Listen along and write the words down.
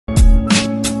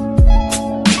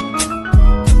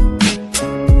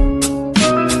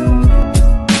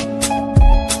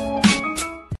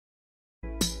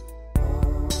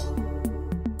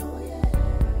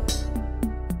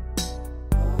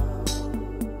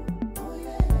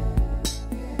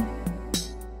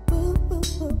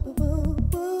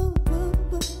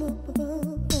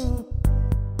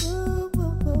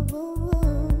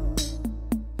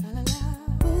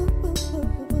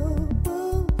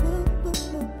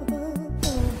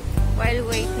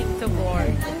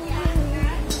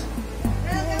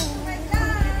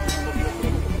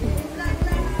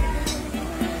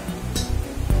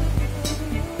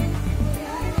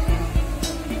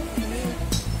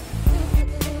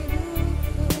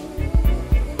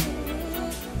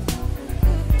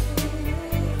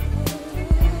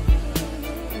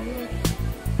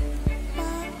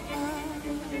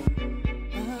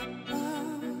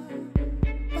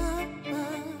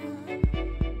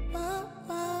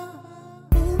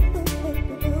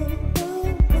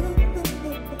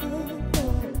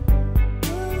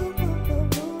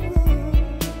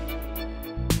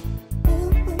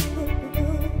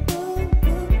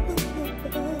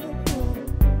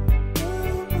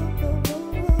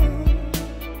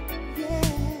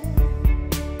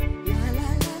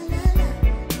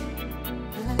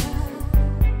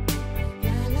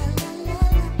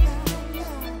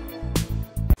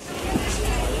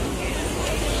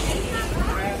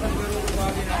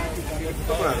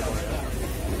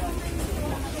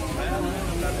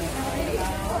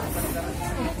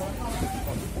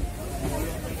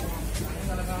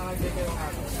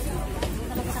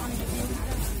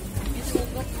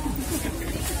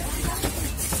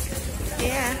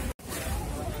Yeah.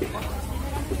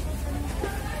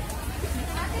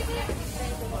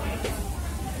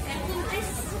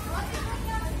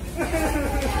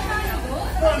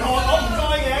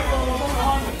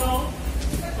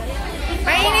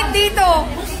 Mainit dito.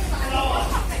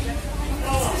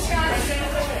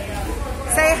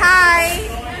 Say hi.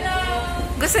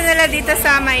 Gusto nila dito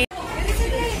sa may...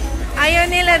 Ayaw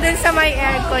nila dun sa may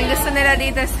aircon. Gusto nila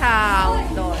dito sa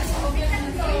outdoor.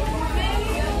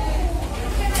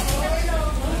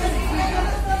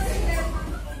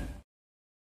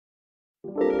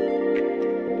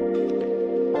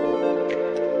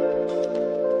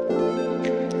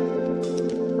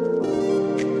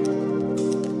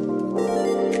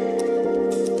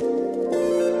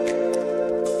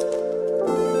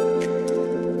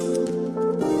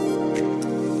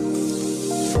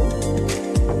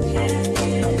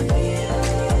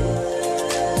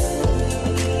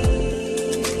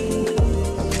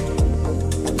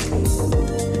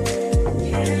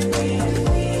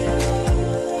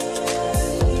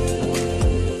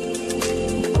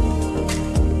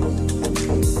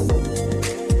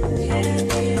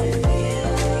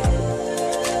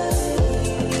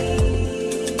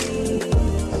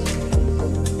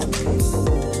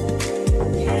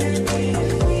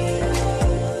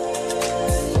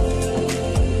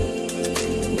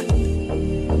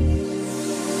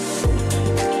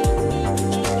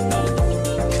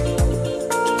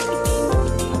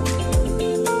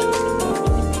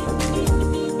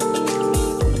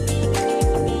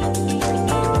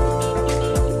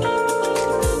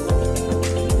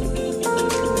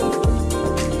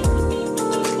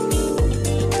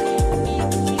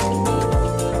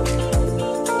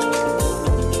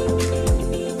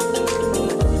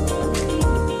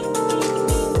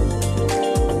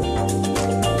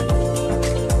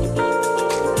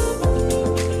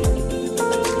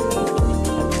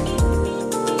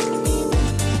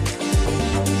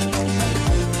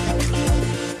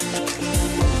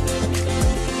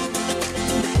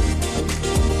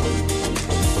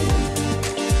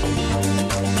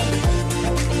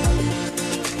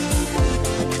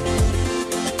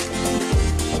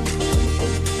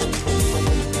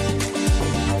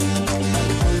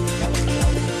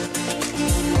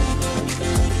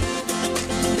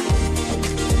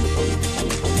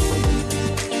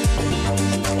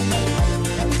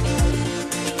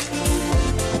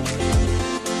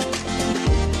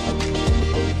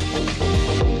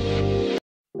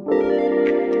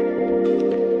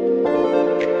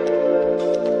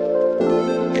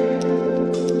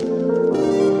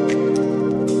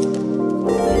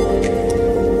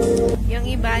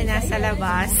 Nasa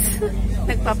labas,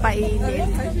 nagpapainit.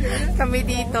 Kami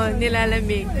dito,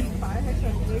 nilalamig.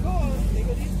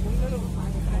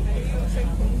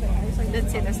 Doon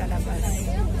sila sa labas.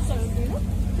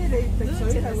 Doon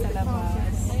sila sa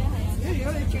labas.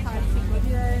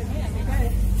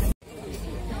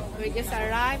 We just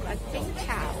arrived at PENG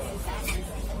CHAU.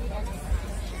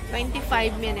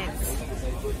 25 minutes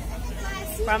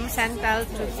from Central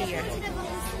to here.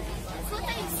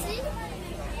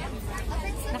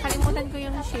 Nakalimutan ko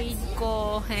yung shade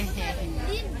ko.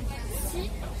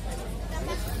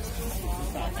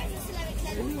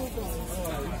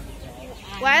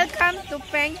 Welcome to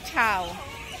PENG CHAU.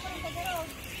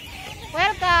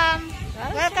 Welcome.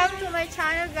 Welcome to my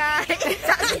channel, guys.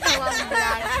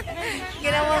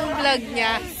 Ginawang vlog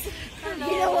niya.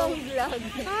 Ginawang vlog.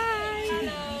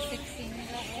 Hi.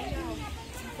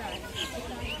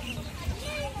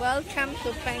 Welcome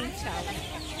to PENG CHAU.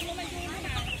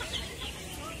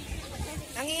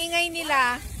 Ang iingay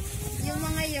nila, Yung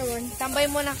mga yun. tambay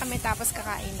muna kami tapos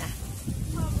kakain na.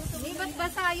 Di ba't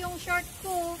basa yung short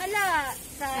ko? Hala,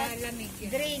 sa lamig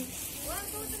drinks.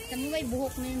 Kami may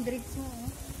buhok na yung drinks mo. Oh.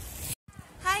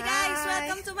 Hi guys! Hi.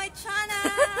 Welcome to my channel!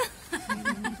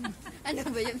 Ano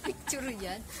ba yung picture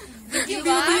yan?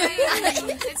 Diba?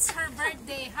 It's her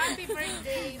birthday. Happy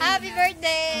birthday. Happy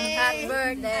birthday! Happy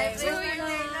birthday! Happy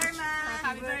birthday, Norma!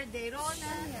 Happy birthday,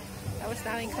 Rona. Tapos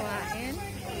namin kumain.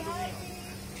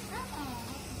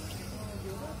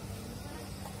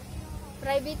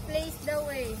 Private place daw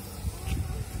eh.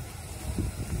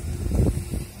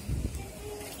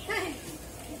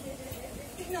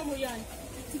 Tignan mo yan.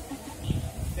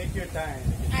 Take your time.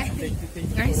 Take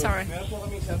Ay, sorry. Meron po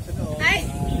kaming shop sa loob. Ay!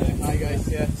 Hi guys,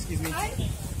 yeah, excuse me.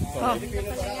 Oh.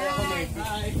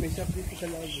 May shop dito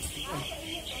sa loob.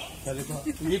 Sorry po.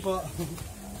 Hindi po.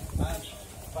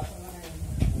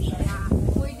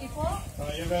 Pwede po?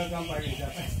 You're welcome, party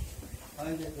shop.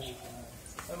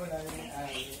 Tama na yung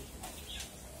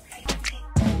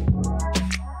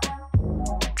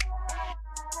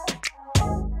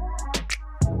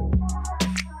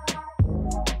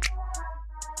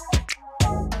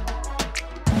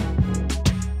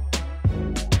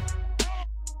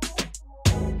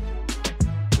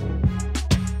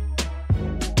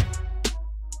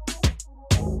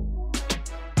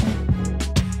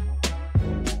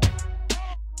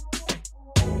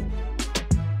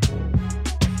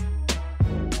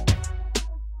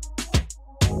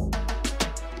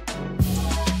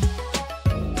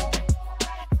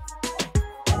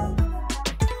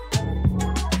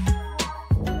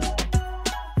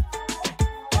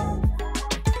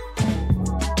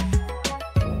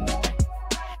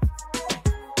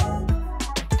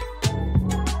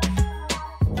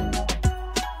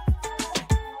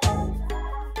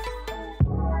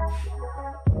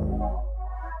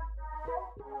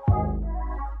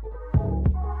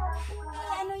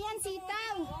Ano yan?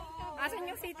 Sitaw! Asan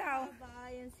yung sitaw?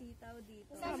 Bayan sitaw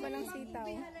dito. Haba ng sitaw.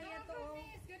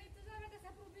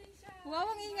 Wow,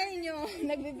 ang ingay nyo.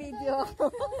 Nagbe-video.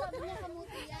 Sabi mo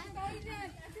kamuti yan?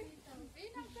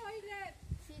 Toilet.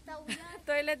 Sitaw yan.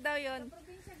 Toilet daw yun.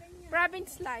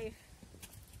 Province life.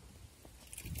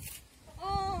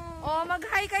 Oh,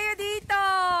 mag-hi kayo dito!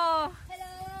 Hello!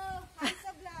 Hi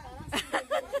sa vlog.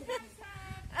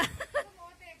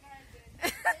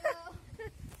 Hello!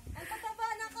 Ang pataba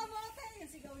ng kamote. Yung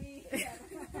sigaw ni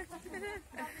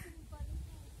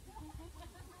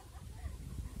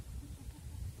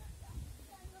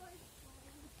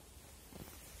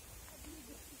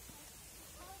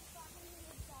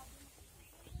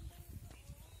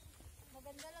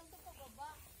maganda lang ito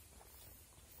pababa.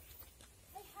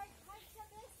 Ay, heart sa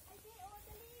best. Ay, di,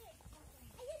 dali.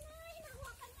 Ayun na,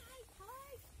 hinahawakan na ay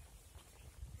heart.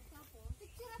 Tapos,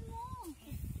 picturean mo.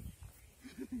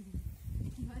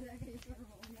 Wala kayo para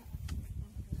mauna.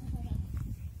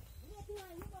 Ingat nga,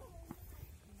 yung para mauna.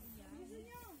 Gusto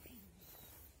nyo?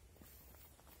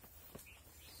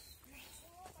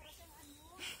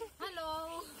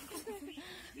 Hello!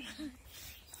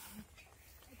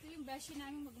 Ito yung beshi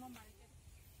namin magmamarket.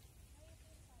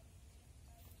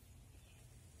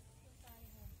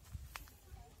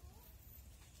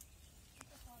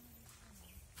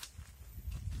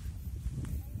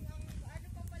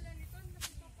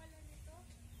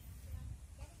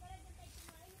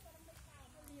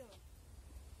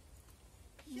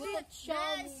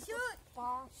 Shoot!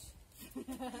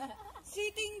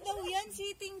 Sitting daw yan,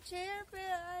 sitting chair,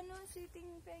 pero ano,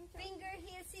 sitting PENG CHAU. Finger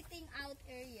heel sitting out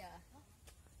area.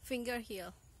 Finger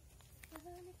heel.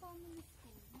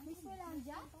 May school lang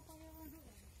dyan?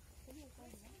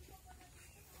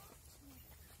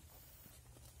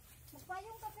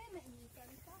 Magpayong kape,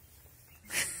 mainitan ka.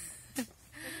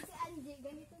 Kasi si Angie,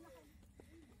 ganito na ka.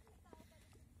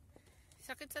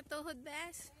 Sakit sa tuhod,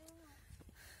 bes.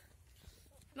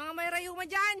 Mga may rayuma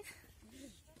dyan.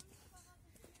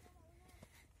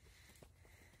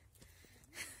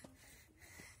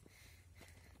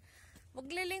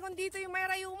 Maglilingon dito yung may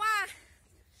rayuma.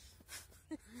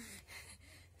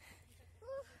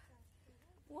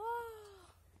 Wow.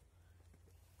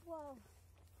 Wow.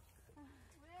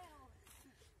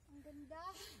 Ang ganda.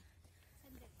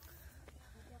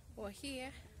 We're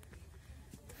here.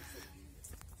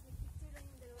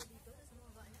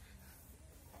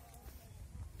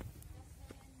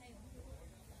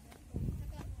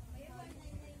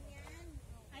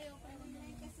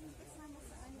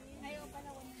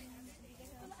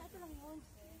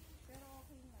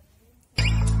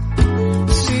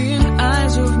 Seeing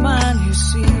eyes of mine, you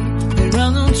see, there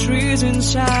are no trees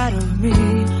inside of me.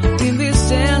 In this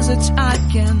that I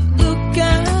can look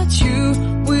at you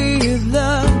with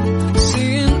love,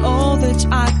 seeing all that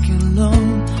I can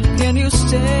learn. Can you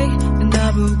stay and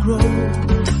I will grow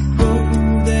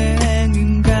the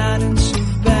hanging gardens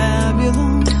of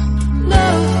Babylon.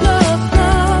 Love, love,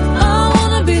 love, I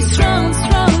wanna be strong,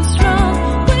 strong, strong.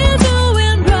 We're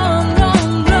doing wrong, wrong,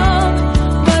 wrong,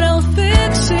 but I'll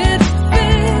fix it,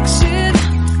 fix it.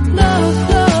 Love,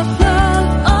 love, love,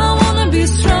 I wanna be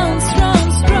strong, strong,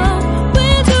 strong.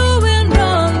 We're doing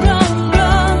wrong, wrong,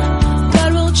 wrong, but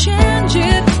we'll change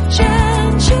it,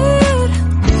 change it.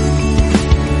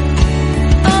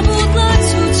 I would like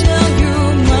to tell you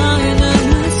mine and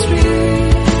my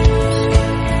street.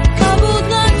 I would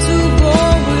like to go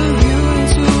with you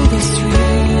into the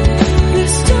street.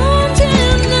 Please don't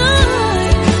deny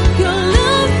your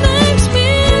love makes me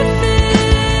feel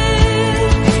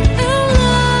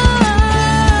alive.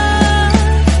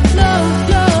 Love,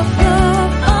 love,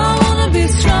 love, I wanna be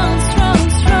strong, strong,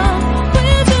 strong.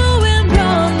 We're doing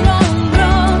wrong, wrong,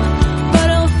 wrong, but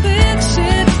I'll fix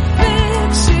it,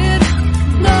 fix it.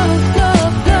 Love,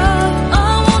 love, love, I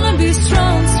wanna be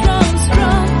strong, strong,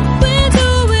 strong. We're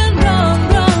doing wrong,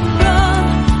 wrong, wrong,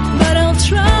 but I'll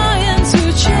try and to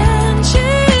change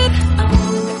it.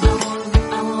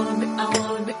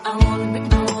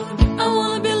 I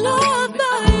wanna be loved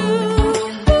by you.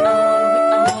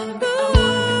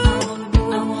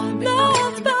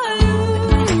 Loved by you.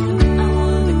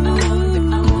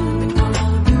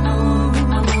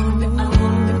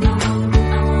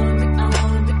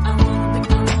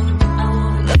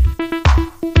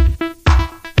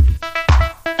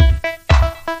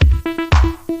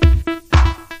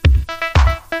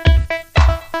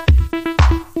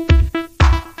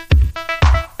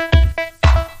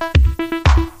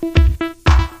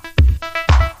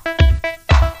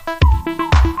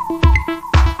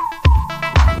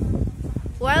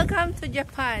 Welcome to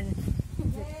Japan.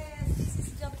 Yes, this is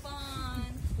Japan.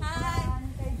 Hi.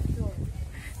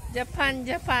 Japan,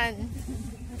 Japan.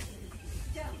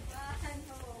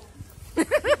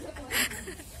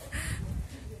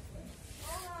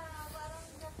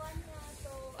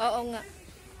 Oo nga.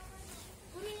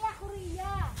 Korea,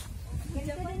 Korea.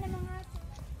 Ganito din ang mga...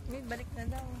 May balik na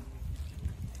daw.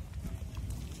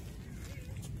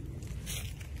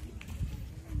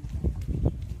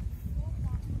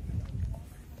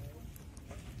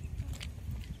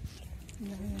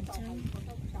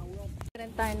 Rin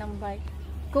tayo ng bike.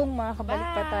 Kung makakabalik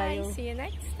pa tayo. Bye! See you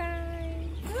next time!